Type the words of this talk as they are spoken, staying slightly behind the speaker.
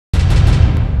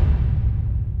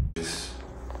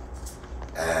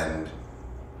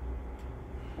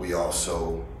we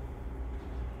also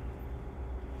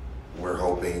we're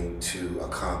hoping to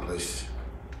accomplish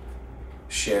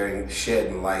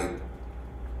shedding light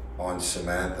on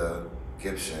Samantha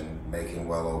Gibson making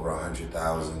well over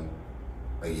 $100,000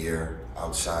 a year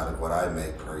outside of what I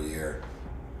make per year,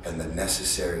 and the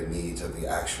necessary needs of the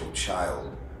actual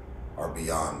child are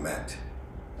beyond met.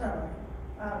 All right,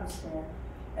 I understand.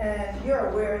 And you're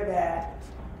aware that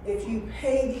if you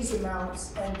pay these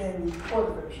amounts and then the Court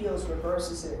of Appeals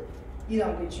reverses it, you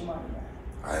don't get your money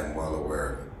back? I am well aware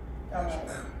of it. All Yes, right.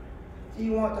 ma'am. Do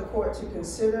you want the court to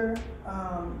consider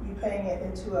you paying it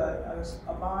into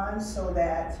a bond so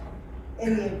that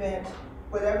in the event,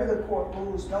 whatever the court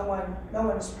rules, no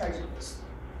one is prejudiced?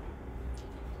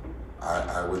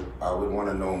 I would want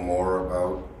to know more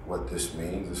about what this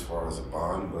means as far as a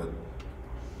bond, but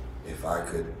if I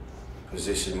could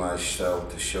position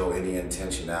myself to show any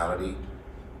intentionality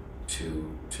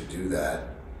to do that,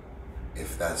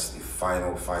 if that's the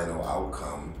final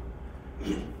outcome,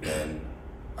 then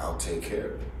I'll take care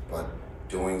of it. But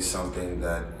doing something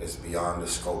that is beyond the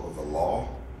scope of the law,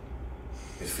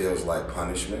 it feels like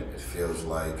punishment. It feels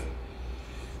like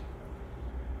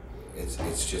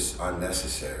it's just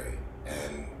unnecessary.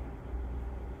 And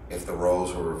if the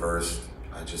roles were reversed,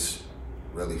 I just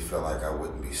really feel like I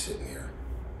wouldn't be sitting here.